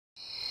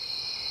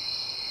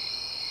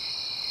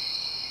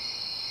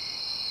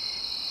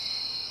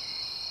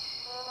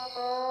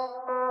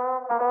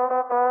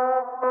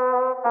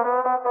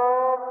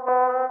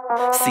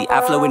See,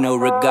 I flow with no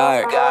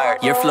regard.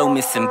 Your flow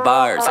missing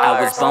bars.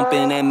 I was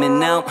bumping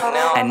Eminem,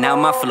 and now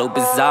my flow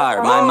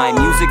bizarre. My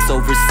music's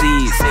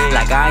overseas,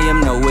 like I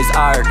am Noah's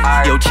Ark.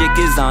 Yo, chick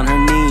is on her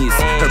knees,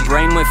 her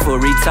brain went full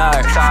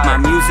retard. My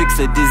music's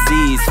a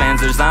disease,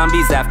 fans are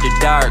zombies after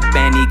dark.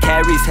 Benny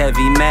carries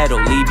heavy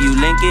metal, leave you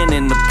Lincoln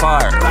in the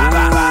park. Ooh,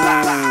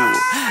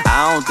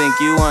 I don't think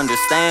you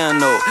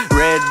understand though.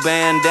 Red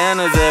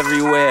bandanas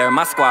everywhere,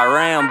 my squad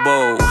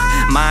Rambo.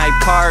 My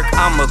park,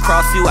 I'ma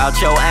cross you out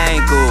your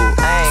ankle.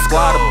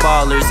 Squad of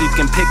ballers, you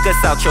can pick us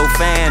out your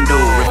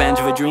FanDuel. Revenge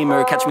of a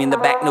dreamer, catch me in the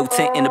back, no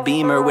tent in a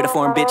Beamer. With a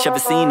foreign bitch, ever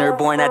seen her,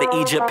 born out of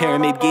Egypt,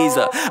 Pyramid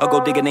Giza. A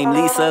gold digger named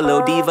Lisa,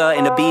 lil diva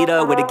in a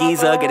beater with a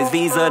Giza. Get his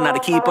visa, not a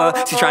keeper.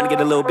 She's trying to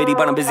get a little bitty,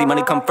 but I'm busy,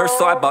 money come first,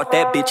 so I bought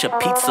that bitch a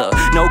pizza.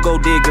 No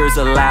gold diggers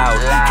allowed,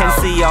 can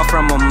see y'all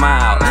from a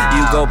mile.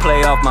 You go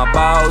play off my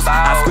balls,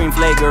 I scream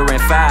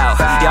flagrant foul.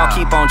 Y'all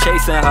keep on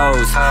chasing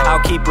hoes,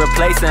 I'll keep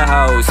replacing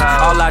hoes.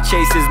 All I chase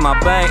is my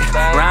bank,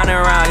 round and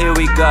round here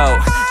we go.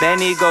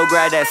 Benny, go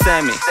grab that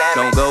semi,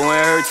 don't go and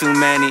hurt too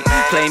many.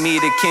 Play me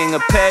the king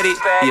of petty,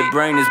 your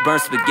brain is burnt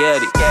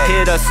spaghetti.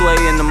 Hit us sway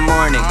in the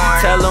morning,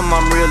 tell him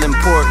I'm real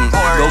important.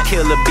 Go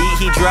kill a beat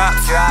he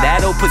drops,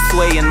 that'll put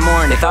sway in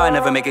mourning. They thought I'd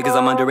never make it cause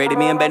I'm underrated,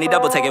 me and Benny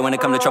double take it when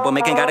it come to trouble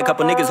making. Got a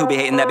couple niggas who be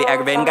hating, that be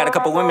aggravating. Got a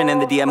couple women in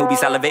the DM who be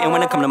salivating.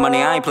 When it come to money,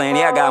 I ain't playing,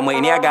 yeah I got him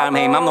waiting, yeah I got him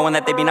hating. I'm the one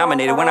that they be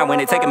nominated, when I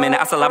win it take a minute.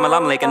 Assalamu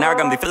alaikum, now I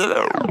got me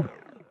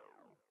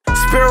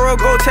Spiro,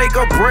 go take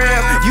a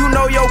breath. You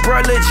know your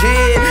bro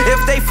legit. If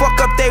they fuck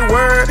up they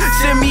word,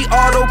 send me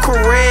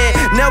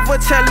auto-correct. Never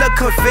tell her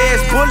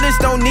confess. Bullets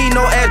don't need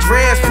no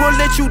address.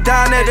 Pulling you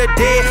down at the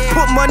dead.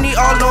 Put money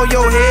all on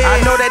your head. I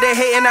know that they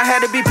hating, I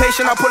had to be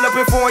patient. I pull up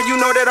in foreign, you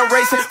know that I'm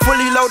racing.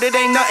 Fully loaded,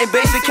 ain't nothing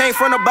basic. Came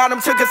from the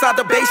bottom, took us out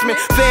the basement.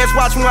 Fans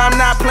watch when I'm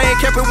not playing.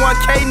 Kept it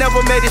 1K,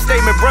 never made a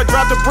statement. Bruh,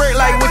 drop the brick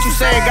like what you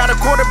saying. Got a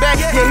quarterback,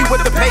 yeah, he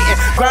with the Peyton.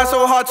 Grind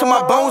so hard till my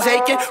bones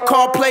aching.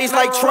 Call plays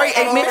like Trey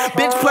Aikman.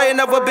 Bitch player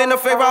never been a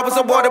favor. I was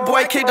a water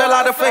boy, kicked a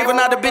lot of flavor.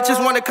 Now the bitches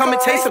wanna come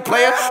and taste a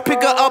player. Pick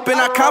her up and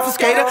I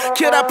confiscate her.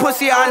 Kill that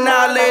pussy, I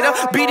annihilate her.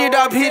 Beat it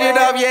up, hit it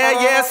up, yeah,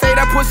 yeah. Say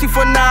that pussy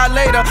for now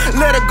later.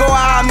 Let her go,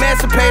 I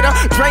emancipate her.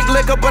 Drink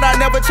liquor, but I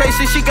never chase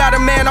it. She got a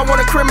man, I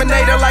wanna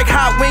criminate her. Like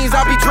hot wings,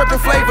 I be dripping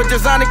flavor.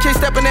 Designer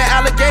kids stepping in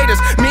alligators.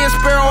 Me and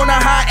Spiro on a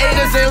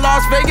hiatus in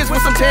Las Vegas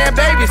with some tan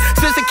babies.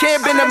 Since a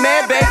kid been a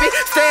man, baby.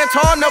 Stand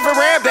tall, never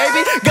ran,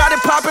 baby. Got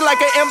it popping like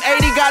an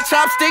M80. Got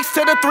chopsticks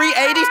to the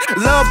 380s.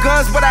 Love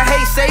guns, but I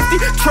hate safety.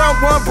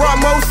 Trump one brought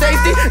more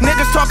safety.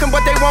 Niggas talking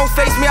but they won't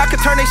face me. I can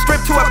turn they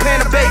strip to a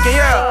pan of bacon,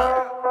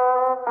 yeah.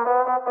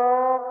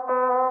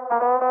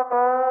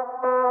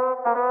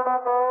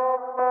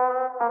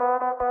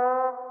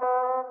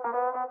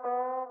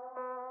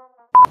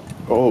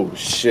 Oh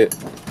shit.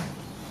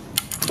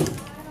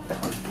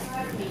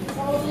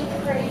 Totally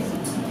crazy.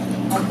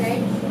 Okay,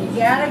 you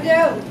gotta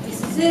go.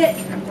 This is it.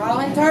 I'm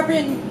calling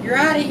Tarpon. You're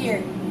out of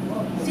here.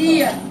 See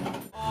ya.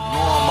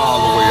 I'm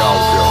all the way out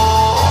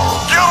there.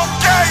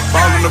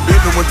 Ballin' the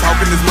business when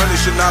talking this money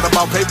shit not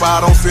about paper, I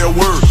don't say a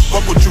word.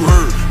 Fuck what you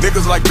heard.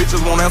 Niggas like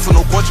bitches won't answer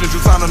no questions, you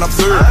soundin'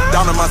 absurd.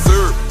 Down in my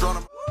serve.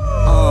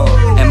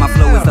 And my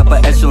flow is upper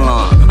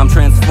echelon. I'm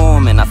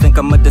transforming, I think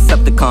I'm a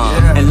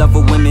Decepticon. In love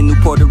with women, New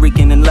Puerto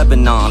Rican and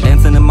Lebanon.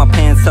 Dancing in my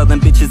pants, tell them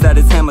bitches that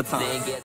it's hammer time.